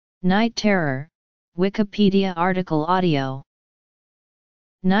Night terror, Wikipedia article audio.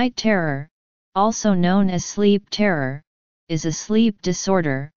 Night terror, also known as sleep terror, is a sleep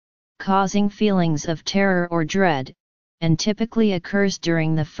disorder, causing feelings of terror or dread, and typically occurs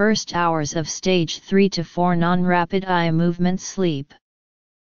during the first hours of stage 3 to 4 non-rapid eye movement sleep.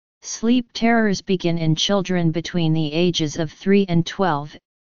 Sleep terrors begin in children between the ages of 3 and 12,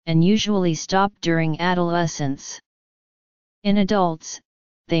 and usually stop during adolescence. In adults,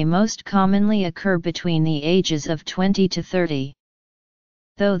 they most commonly occur between the ages of 20 to 30.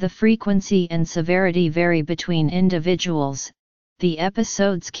 Though the frequency and severity vary between individuals, the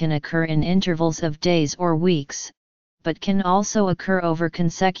episodes can occur in intervals of days or weeks, but can also occur over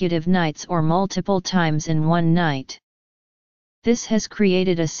consecutive nights or multiple times in one night. This has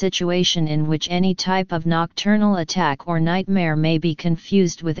created a situation in which any type of nocturnal attack or nightmare may be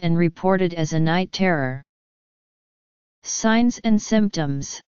confused with and reported as a night terror. Signs and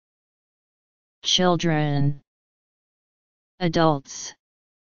symptoms. Children. Adults.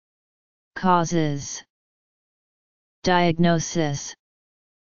 Causes. Diagnosis.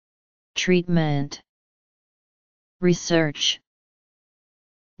 Treatment. Research.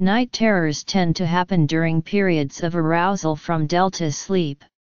 Night terrors tend to happen during periods of arousal from delta sleep,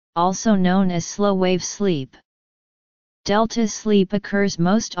 also known as slow-wave sleep. Delta sleep occurs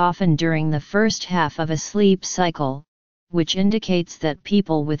most often during the first half of a sleep cycle, which indicates that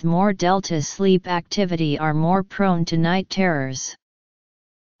people with more delta sleep activity are more prone to night terrors.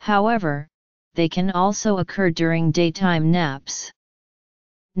 However, they can also occur during daytime naps.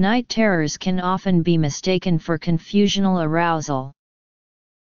 Night terrors can often be mistaken for confusional arousal.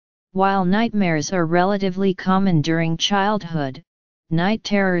 While nightmares are relatively common during childhood, night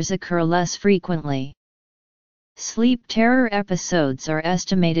terrors occur less frequently. Sleep terror episodes are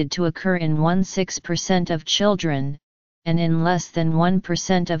estimated to occur in 1–6% of children, and in less than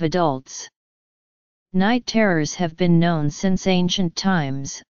 1% of adults. Night terrors have been known since ancient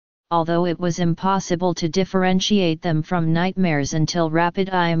times, although it was impossible to differentiate them from nightmares until rapid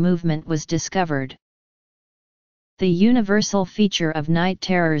eye movement was discovered. The universal feature of night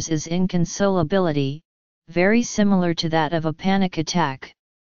terrors is inconsolability, very similar to that of a panic attack.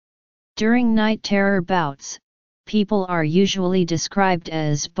 During night terror bouts, people are usually described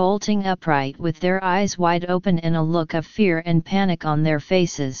as bolting upright with their eyes wide open and a look of fear and panic on their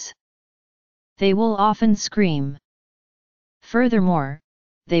faces. They will often scream. Furthermore,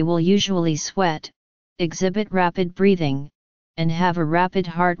 they will usually sweat, exhibit rapid breathing, and have a rapid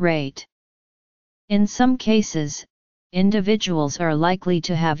heart rate. In some cases, individuals are likely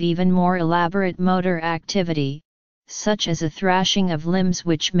to have even more elaborate motor activity, such as a thrashing of limbs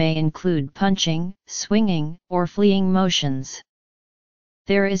which may include punching, swinging, or fleeing motions.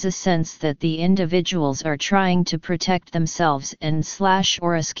 There is a sense that the individuals are trying to protect themselves and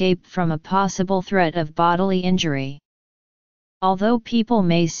or escape from a possible threat of bodily injury. Although people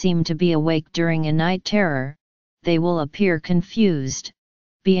may seem to be awake during a night terror, they will appear confused,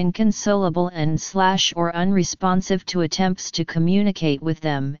 be inconsolable and or unresponsive to attempts to communicate with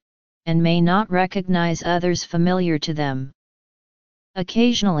them, and may not recognize others familiar to them.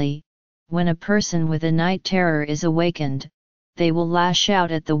 Occasionally, when a person with a night terror is awakened, they will lash out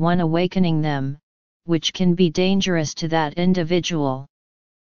at the one awakening them, which can be dangerous to that individual.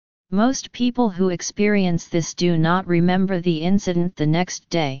 Most people who experience this do not remember the incident the next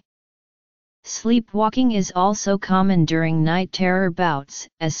day. Sleepwalking is also common during night terror bouts,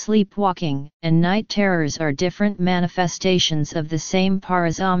 as sleepwalking and night terrors are different manifestations of the same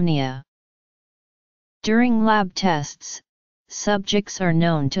parasomnia. During lab tests, subjects are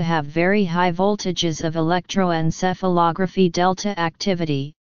known to have very high voltages of electroencephalography delta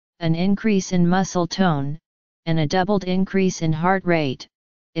activity, an increase in muscle tone, and a doubled increase in heart rate,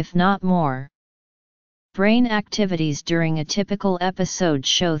 if not more. Brain activities during a typical episode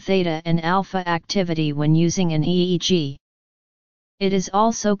show theta and alpha activity when using an EEG. It is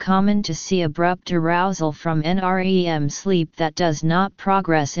also common to see abrupt arousal from NREM sleep that does not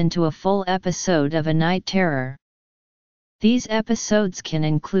progress into a full episode of a night terror. These episodes can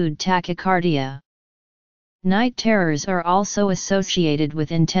include tachycardia. Night terrors are also associated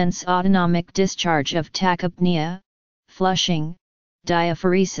with intense autonomic discharge of tachypnea, flushing,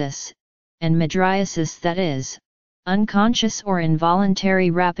 diaphoresis, and mydriasis, that is, unconscious or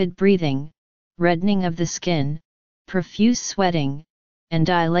involuntary rapid breathing, reddening of the skin, profuse sweating, and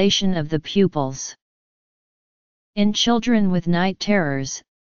dilation of the pupils. In children with night terrors,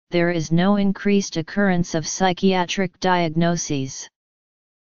 there is no increased occurrence of psychiatric diagnoses.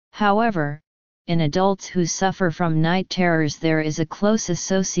 However, in adults who suffer from night terrors there is a close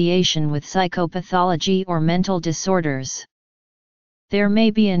association with psychopathology or mental disorders. There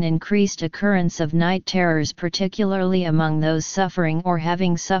may be an increased occurrence of night terrors, particularly among those suffering or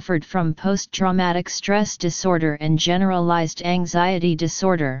having suffered from post-traumatic stress disorder and generalized anxiety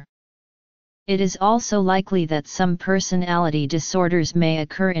disorder. It is also likely that some personality disorders may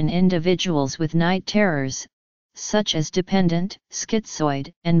occur in individuals with night terrors, such as dependent,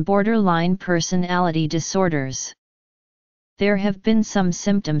 schizoid, and borderline personality disorders. There have been some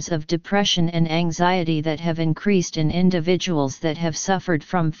symptoms of depression and anxiety that have increased in individuals that have suffered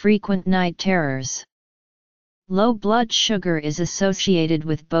from frequent night terrors. Low blood sugar is associated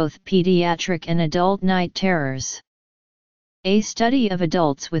with both pediatric and adult night terrors. A study of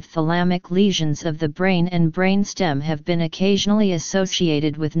adults with thalamic lesions of the brain and brainstem have been occasionally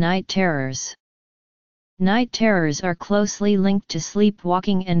associated with night terrors. Night terrors are closely linked to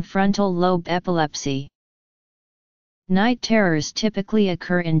sleepwalking and frontal lobe epilepsy. Night terrors typically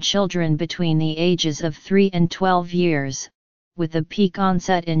occur in children between the ages of 3 and 12 years, with a peak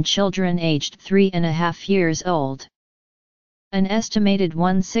onset in children aged 3.5 years old. An estimated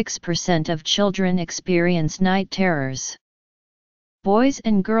 16% of children experience night terrors. Boys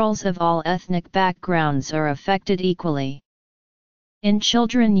and girls of all ethnic backgrounds are affected equally. In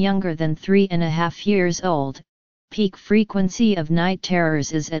children younger than 3.5 years old, peak frequency of night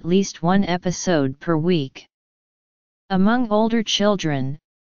terrors is at least 1 episode per week. Among older children,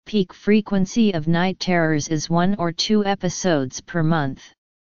 peak frequency of night terrors is 1 or 2 episodes per month.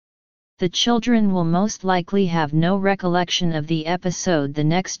 The children will most likely have no recollection of the episode the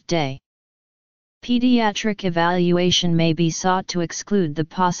next day. Pediatric evaluation may be sought to exclude the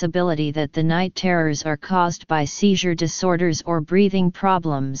possibility that the night terrors are caused by seizure disorders or breathing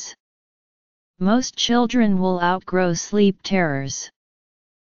problems. Most children will outgrow sleep terrors.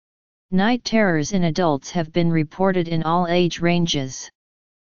 Night terrors in adults have been reported in all age ranges.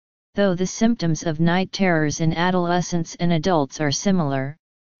 Though the symptoms of night terrors in adolescents and adults are similar,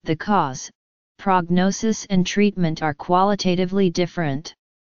 the cause, prognosis and treatment are qualitatively different.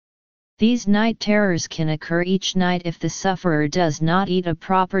 These night terrors can occur each night if the sufferer does not eat a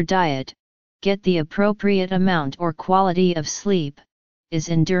proper diet, get the appropriate amount or quality of sleep, is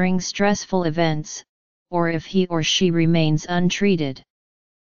enduring stressful events, or if he or she remains untreated.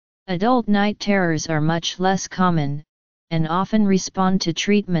 Adult night terrors are much less common, and often respond to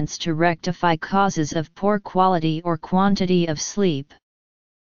treatments to rectify causes of poor quality or quantity of sleep.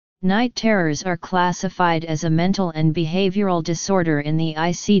 Night terrors are classified as a mental and behavioral disorder in the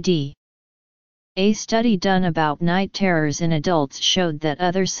ICD. A study done about night terrors in adults showed that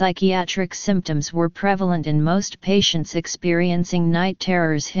other psychiatric symptoms were prevalent in most patients experiencing night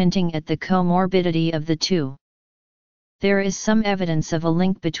terrors, hinting at the comorbidity of the two. There is some evidence of a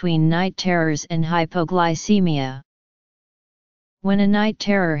link between night terrors and hypoglycemia. When a night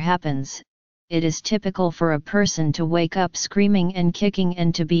terror happens, it is typical for a person to wake up screaming and kicking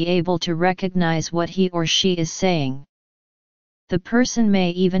and to be able to recognize what he or she is saying. The person may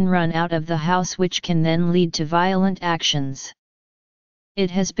even run out of the house, which can then lead to violent actions.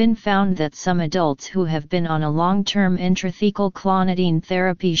 It has been found that some adults who have been on a long-term intrathecal clonidine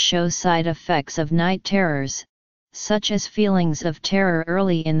therapy show side effects of night terrors, such as feelings of terror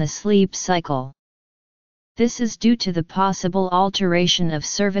early in the sleep cycle. This is due to the possible alteration of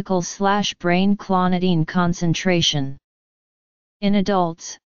cervical/brain clonidine concentration. In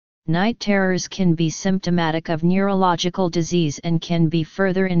adults, night terrors can be symptomatic of neurological disease and can be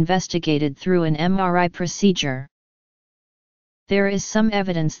further investigated through an MRI procedure. There is some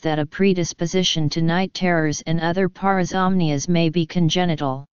evidence that a predisposition to night terrors and other parasomnias may be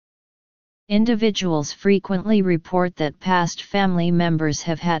congenital. Individuals frequently report that past family members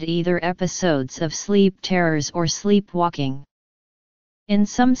have had either episodes of sleep terrors or sleepwalking. In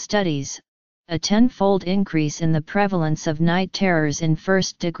some studies, a 10-fold increase in the prevalence of night terrors in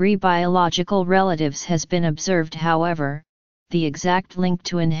first-degree biological relatives has been observed. However, the exact link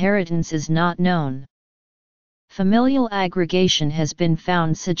to inheritance is not known. Familial aggregation has been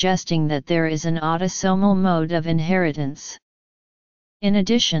found, suggesting that there is an autosomal mode of inheritance. In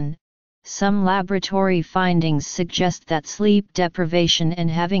addition, some laboratory findings suggest that sleep deprivation and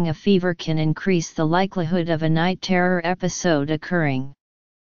having a fever can increase the likelihood of a night terror episode occurring.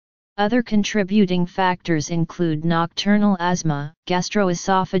 Other contributing factors include nocturnal asthma,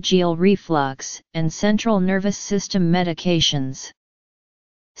 gastroesophageal reflux, and central nervous system medications.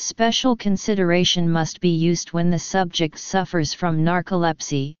 Special consideration must be used when the subject suffers from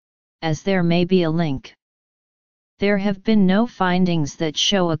narcolepsy, as there may be a link. There have been no findings that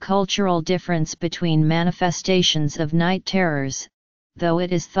show a cultural difference between manifestations of night terrors, though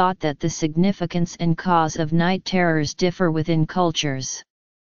it is thought that the significance and cause of night terrors differ within cultures.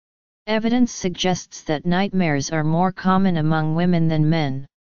 Evidence suggests that nightmares are more common among women than men.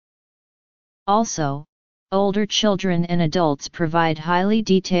 Also, older children and adults provide highly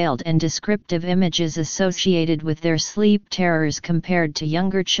detailed and descriptive images associated with their sleep terrors compared to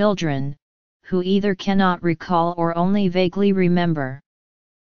younger children, who either cannot recall or only vaguely remember.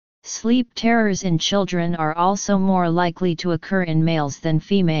 Sleep terrors in children are also more likely to occur in males than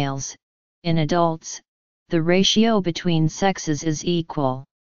females. In adults, the ratio between sexes is equal.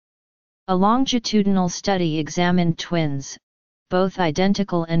 A longitudinal study examined twins, both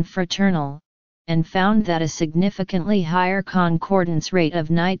identical and fraternal, and found that a significantly higher concordance rate of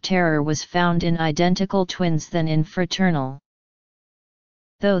night terror was found in identical twins than in fraternal.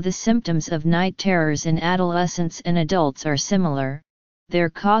 Though the symptoms of night terrors in adolescents and adults are similar, their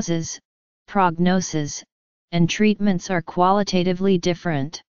causes, prognosis, and treatments are qualitatively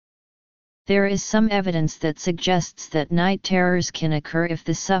different. There is some evidence that suggests that night terrors can occur if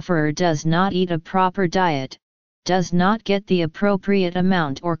the sufferer does not eat a proper diet, does not get the appropriate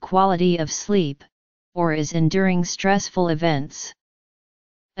amount or quality of sleep, or is enduring stressful events.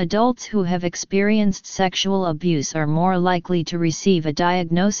 Adults who have experienced sexual abuse are more likely to receive a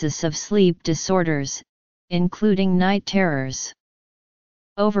diagnosis of sleep disorders, including night terrors.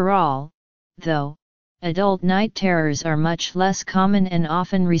 Overall, though, adult night terrors are much less common and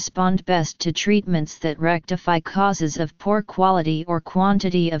often respond best to treatments that rectify causes of poor quality or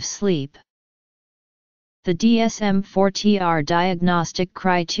quantity of sleep. The DSM-4 diagnostic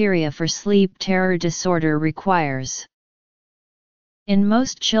criteria for sleep terror disorder requires: in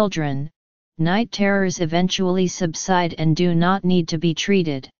most children, night terrors eventually subside and do not need to be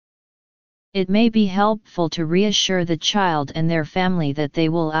treated. It may be helpful to reassure the child and their family that they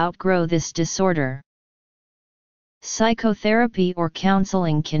will outgrow this disorder. Psychotherapy or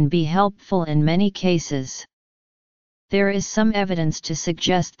counseling can be helpful in many cases. There is some evidence to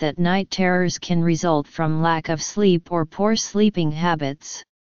suggest that night terrors can result from lack of sleep or poor sleeping habits.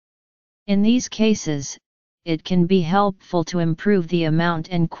 In these cases, it can be helpful to improve the amount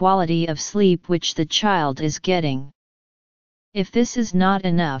and quality of sleep which the child is getting. If this is not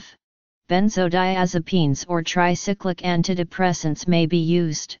enough, benzodiazepines or tricyclic antidepressants may be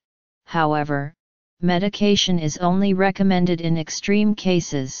used. However, medication is only recommended in extreme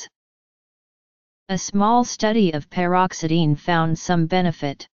cases. A small study of paroxetine found some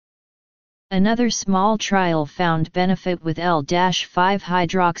benefit. Another small trial found benefit with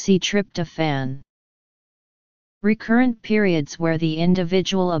L-5-hydroxytryptophan. Recurrent periods where the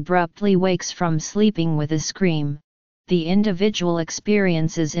individual abruptly wakes from sleeping with a scream. The individual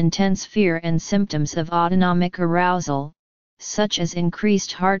experiences intense fear and symptoms of autonomic arousal, such as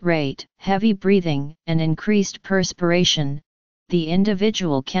increased heart rate, heavy breathing, and increased perspiration. The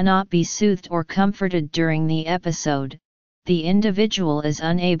individual cannot be soothed or comforted during the episode. The individual is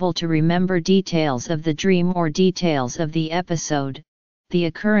unable to remember details of the dream or details of the episode. The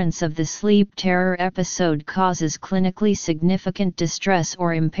occurrence of the sleep terror episode causes clinically significant distress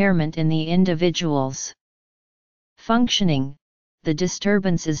or impairment in the individual's functioning. The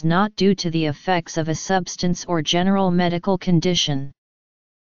disturbance is not due to the effects of a substance or general medical condition.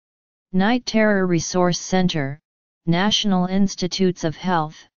 Night Terror Resource Center, National Institutes of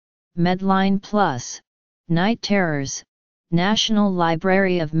Health, Medline Plus, Night Terrors, National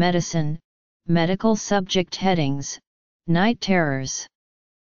Library of Medicine, Medical Subject Headings, Night Terrors.